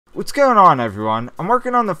What's going on, everyone? I'm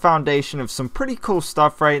working on the foundation of some pretty cool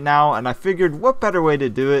stuff right now, and I figured what better way to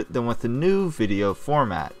do it than with a new video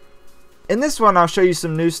format. In this one, I'll show you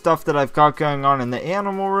some new stuff that I've got going on in the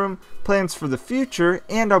animal room, plans for the future,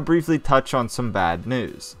 and I'll briefly touch on some bad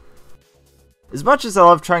news. As much as I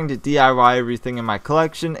love trying to DIY everything in my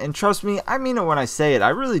collection, and trust me, I mean it when I say it, I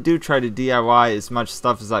really do try to DIY as much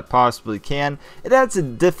stuff as I possibly can. It adds a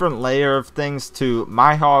different layer of things to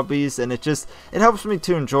my hobbies, and it helps me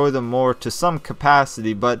to enjoy them more to some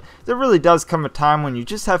capacity, but there really does come a time when you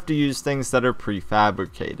just have to use things that are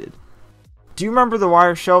prefabricated. Do you remember the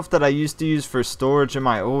wire shelf that I used to use for storage in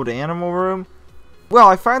my old animal room? Well,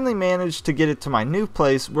 I finally managed to get it to my new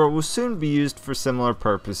place where it will soon be used for similar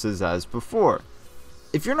purposes as before.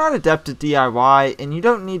 If you're not adept at DIY and you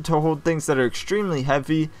don't need to hold things that are extremely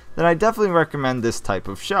heavy, then I definitely recommend this type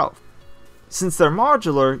of shelf. Since they're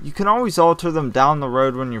modular, you can always alter them down the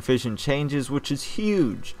road when your vision changes, which is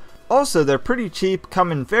huge. Also, they're pretty cheap, come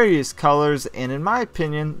in various colors, and in my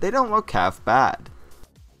opinion, they don't look half bad.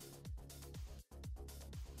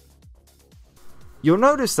 You'll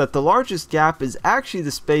notice that the largest gap is actually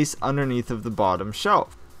the space underneath of the bottom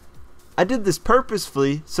shelf. I did this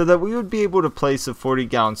purposefully so that we would be able to place a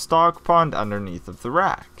 40-gallon stock pond underneath of the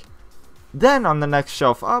rack. Then on the next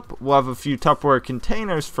shelf up, we'll have a few Tupperware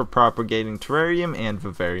containers for propagating terrarium and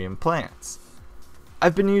vivarium plants.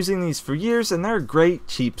 I've been using these for years and they're a great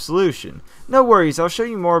cheap solution. No worries, I'll show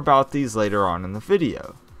you more about these later on in the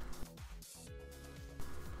video.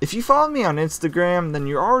 If you follow me on Instagram, then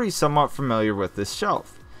you're already somewhat familiar with this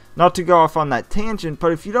shelf. Not to go off on that tangent,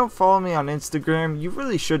 but if you don't follow me on Instagram, you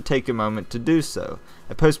really should take a moment to do so.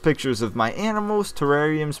 I post pictures of my animals,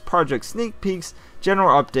 terrariums, project sneak peeks,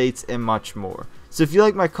 general updates, and much more. So if you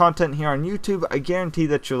like my content here on YouTube, I guarantee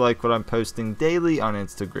that you'll like what I'm posting daily on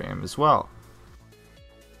Instagram as well.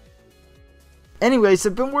 Anyways,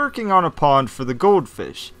 I've been working on a pond for the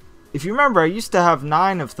goldfish. If you remember, I used to have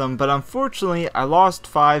 9 of them, but unfortunately I lost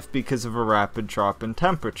 5 because of a rapid drop in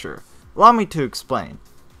temperature. Allow me to explain.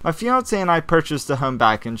 My fiance and I purchased the home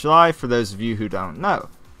back in July, for those of you who don't know.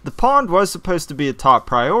 The pond was supposed to be a top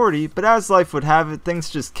priority, but as life would have it, things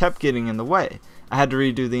just kept getting in the way. I had to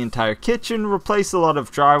redo the entire kitchen, replace a lot of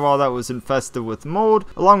drywall that was infested with mold,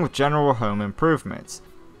 along with general home improvements.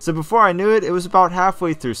 So before I knew it, it was about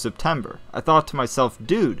halfway through September. I thought to myself,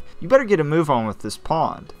 dude, you better get a move on with this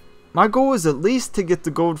pond. My goal was at least to get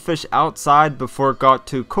the goldfish outside before it got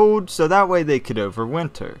too cold, so that way they could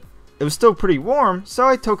overwinter. It was still pretty warm, so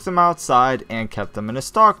I took them outside and kept them in a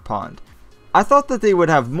stock pond. I thought that they would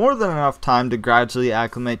have more than enough time to gradually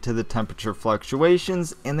acclimate to the temperature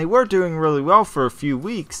fluctuations, and they were doing really well for a few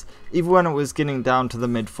weeks, even when it was getting down to the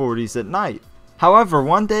mid-40s at night. However,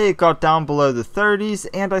 one day it got down below the 30s,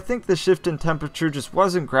 and I think the shift in temperature just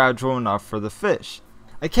wasn't gradual enough for the fish.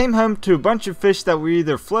 I came home to a bunch of fish that were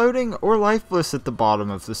either floating or lifeless at the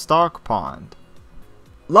bottom of the stock pond.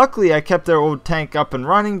 Luckily, I kept their old tank up and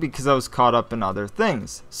running because I was caught up in other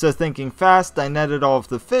things. So thinking fast, I netted all of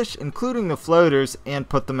the fish, including the floaters, and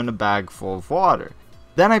put them in a bag full of water.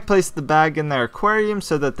 Then I placed the bag in their aquarium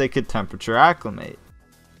so that they could temperature acclimate.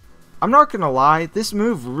 I'm not gonna lie, this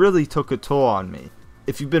move really took a toll on me.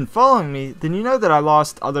 If you've been following me, then you know that I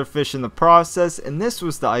lost other fish in the process, and this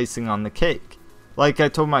was the icing on the cake. Like I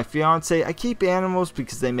told my fiance, I keep animals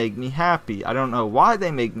because they make me happy. I don't know why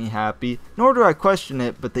they make me happy, nor do I question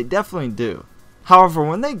it, but they definitely do. However,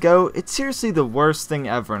 when they go, it's seriously the worst thing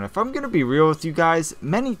ever, and if I'm gonna be real with you guys,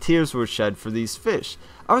 many tears were shed for these fish.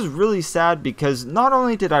 I was really sad because not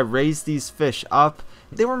only did I raise these fish up,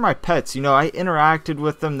 they were my pets, you know, I interacted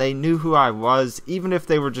with them, they knew who I was, even if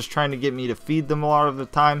they were just trying to get me to feed them a lot of the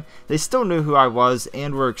time, they still knew who I was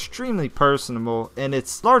and were extremely personable, and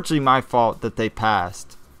it's largely my fault that they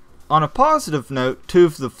passed. On a positive note, 2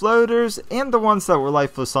 of the floaters, and the ones that were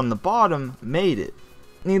lifeless on the bottom, made it.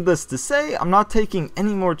 Needless to say, I'm not taking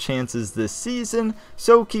any more chances this season,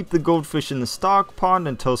 so we'll keep the goldfish in the stock pond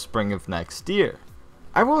until spring of next year.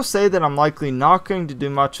 I will say that I'm likely not going to do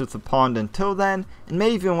much with the pond until then, and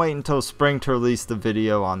may even wait until spring to release the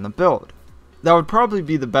video on the build. That would probably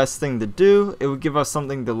be the best thing to do, it would give us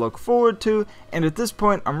something to look forward to, and at this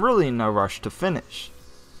point I'm really in no rush to finish.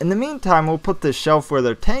 In the meantime, we'll put this shelf where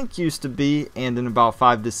their tank used to be, and in about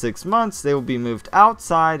 5 to 6 months they will be moved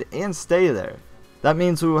outside and stay there. That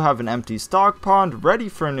means we will have an empty stock pond ready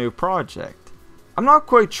for a new project. I'm not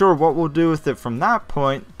quite sure what we'll do with it from that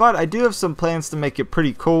point, but I do have some plans to make it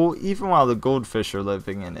pretty cool even while the goldfish are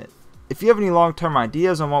living in it. If you have any long-term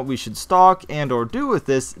ideas on what we should stock and or do with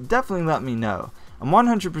this, definitely let me know. I'm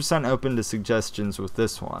 100% open to suggestions with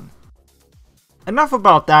this one. Enough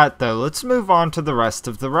about that though, let's move on to the rest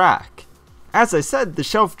of the rack. As I said, the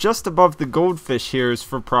shelf just above the goldfish here is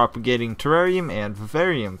for propagating terrarium and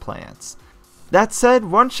vivarium plants. That said,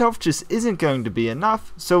 one shelf just isn't going to be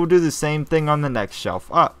enough, so we'll do the same thing on the next shelf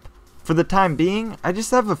up. For the time being, I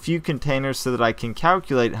just have a few containers so that I can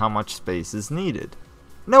calculate how much space is needed.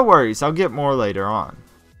 No worries, I'll get more later on.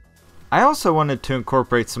 I also wanted to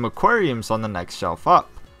incorporate some aquariums on the next shelf up.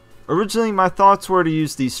 Originally my thoughts were to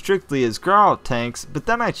use these strictly as grow-out tanks, but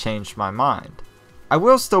then I changed my mind. I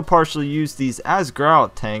will still partially use these as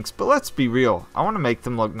grow-out tanks, but let's be real, I want to make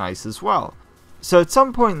them look nice as well. So at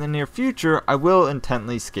some point in the near future, I will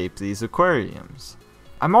intently scape these aquariums.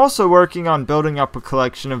 I'm also working on building up a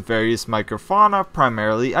collection of various microfauna,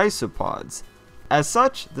 primarily isopods. As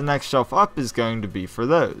such, the next shelf up is going to be for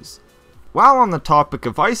those. While on the topic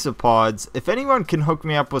of isopods, if anyone can hook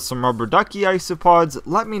me up with some rubber ducky isopods,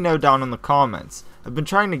 let me know down in the comments. I've been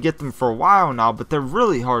trying to get them for a while now, but they're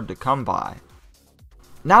really hard to come by.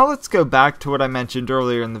 Now let's go back to what I mentioned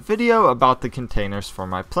earlier in the video about the containers for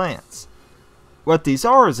my plants. What these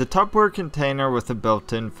are is a Tupperware container with a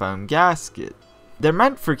built-in foam gasket. They're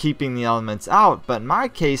meant for keeping the elements out, but in my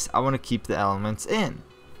case I want to keep the elements in.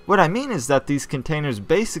 What I mean is that these containers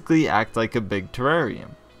basically act like a big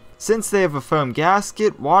terrarium. Since they have a foam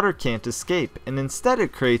gasket, water can't escape, and instead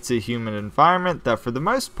it creates a humid environment that for the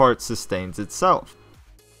most part sustains itself.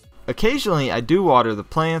 Occasionally I do water the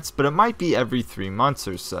plants, but it might be every 3 months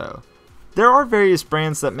or so. There are various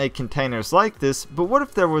brands that make containers like this, but what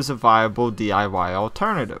if there was a viable DIY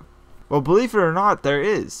alternative? Well, believe it or not, there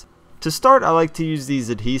is. To start, I like to use these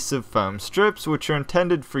adhesive foam strips, which are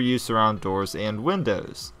intended for use around doors and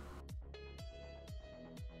windows.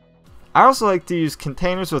 I also like to use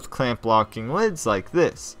containers with clamp locking lids like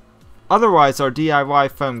this. Otherwise, our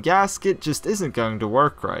DIY foam gasket just isn't going to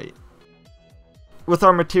work right. With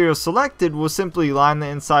our material selected, we'll simply line the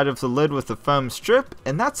inside of the lid with a foam strip,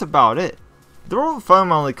 and that's about it. The roll of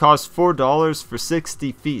foam only costs $4 for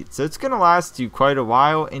 60 feet, so it's going to last you quite a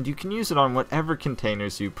while, and you can use it on whatever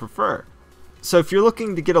containers you prefer. So if you're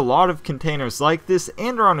looking to get a lot of containers like this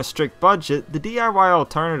and are on a strict budget, the DIY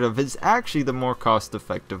alternative is actually the more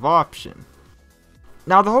cost-effective option.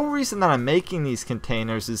 Now the whole reason that I'm making these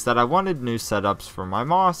containers is that I wanted new setups for my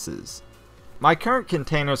mosses. My current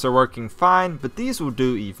containers are working fine, but these will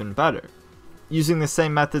do even better. Using the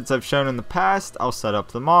same methods I've shown in the past, I'll set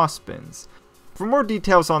up the moss bins. For more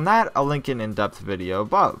details on that, I'll link an in-depth video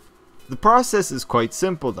above. The process is quite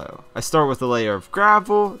simple though. I start with a layer of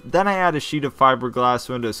gravel, then I add a sheet of fiberglass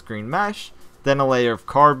window screen mesh, then a layer of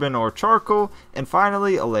carbon or charcoal, and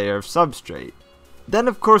finally a layer of substrate. Then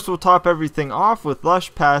of course we'll top everything off with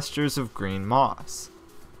lush pastures of green moss.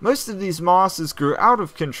 Most of these mosses grew out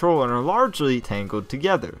of control and are largely tangled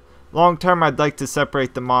together. Long term I'd like to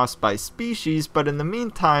separate the moss by species, but in the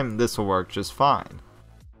meantime this will work just fine.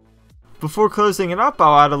 Before closing it up,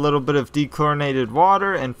 I'll add a little bit of dechlorinated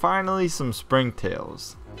water and finally some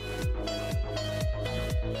springtails.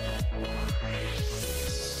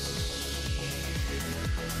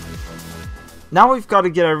 Now we've got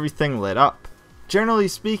to get everything lit up. Generally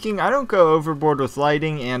speaking, I don't go overboard with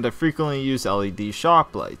lighting and I frequently use LED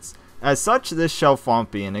shop lights. As such, this shelf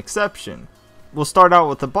won't be an exception. We'll start out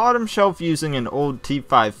with the bottom shelf using an old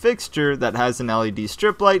T5 fixture that has an LED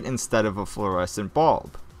strip light instead of a fluorescent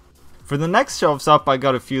bulb. For the next shelves up, I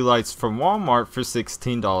got a few lights from Walmart for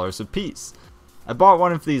 $16 a piece. I bought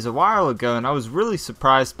one of these a while ago and I was really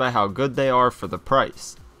surprised by how good they are for the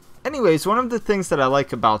price. Anyways, one of the things that I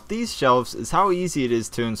like about these shelves is how easy it is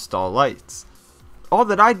to install lights. All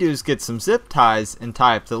that I do is get some zip ties and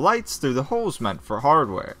tie up the lights through the holes meant for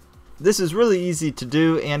hardware. This is really easy to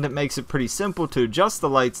do and it makes it pretty simple to adjust the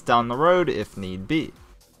lights down the road if need be.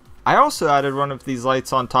 I also added one of these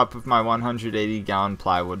lights on top of my 180 gallon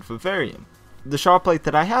plywood vivarium. The shop light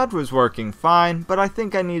that I had was working fine, but I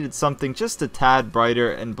think I needed something just a tad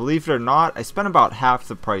brighter, and believe it or not, I spent about half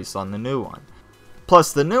the price on the new one.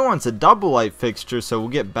 Plus the new one's a double light fixture, so we'll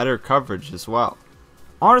get better coverage as well.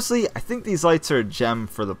 Honestly, I think these lights are a gem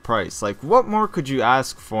for the price. Like, what more could you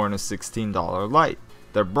ask for in a $16 light?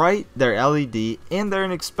 They're bright, they're LED, and they're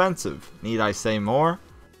inexpensive. Need I say more?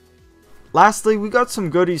 Lastly, we got some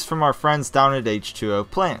goodies from our friends down at H2O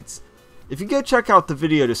Plants. If you go check out the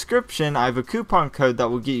video description, I have a coupon code that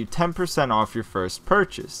will get you 10% off your first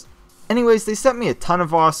purchase. Anyways, they sent me a ton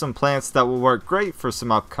of awesome plants that will work great for some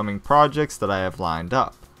upcoming projects that I have lined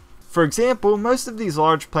up. For example, most of these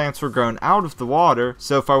large plants were grown out of the water,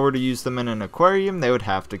 so if I were to use them in an aquarium, they would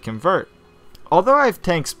have to convert. Although I have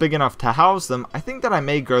tanks big enough to house them, I think that I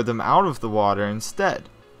may grow them out of the water instead.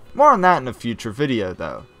 More on that in a future video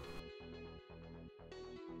though.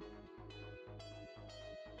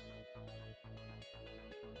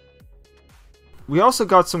 We also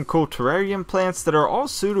got some cool terrarium plants that are all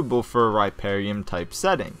suitable for a riparian type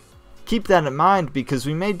setting. Keep that in mind because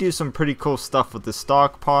we may do some pretty cool stuff with the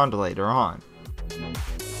stock pond later on.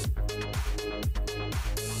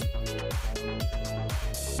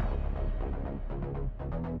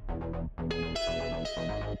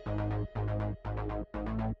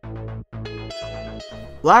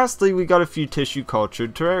 Lastly, we got a few tissue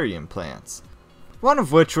cultured terrarium plants. One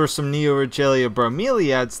of which were some Neoregelia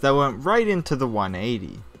bromeliads that went right into the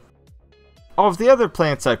 180. All of the other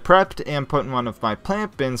plants I prepped and put in one of my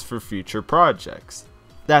plant bins for future projects.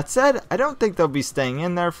 That said, I don't think they'll be staying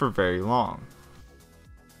in there for very long.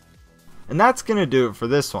 And that's gonna do it for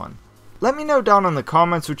this one. Let me know down in the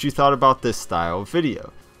comments what you thought about this style of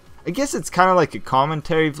video. I guess it's kinda like a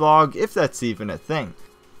commentary vlog, if that's even a thing.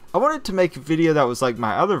 I wanted to make a video that was like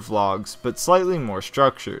my other vlogs, but slightly more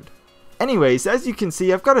structured. Anyways, as you can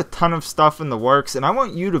see, I've got a ton of stuff in the works and I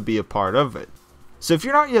want you to be a part of it. So if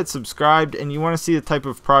you're not yet subscribed and you want to see the type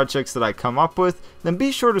of projects that I come up with, then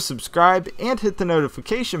be sure to subscribe and hit the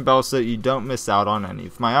notification bell so that you don't miss out on any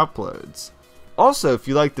of my uploads. Also, if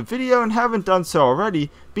you liked the video and haven't done so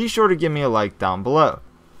already, be sure to give me a like down below.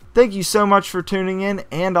 Thank you so much for tuning in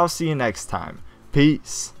and I'll see you next time.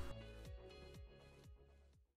 Peace.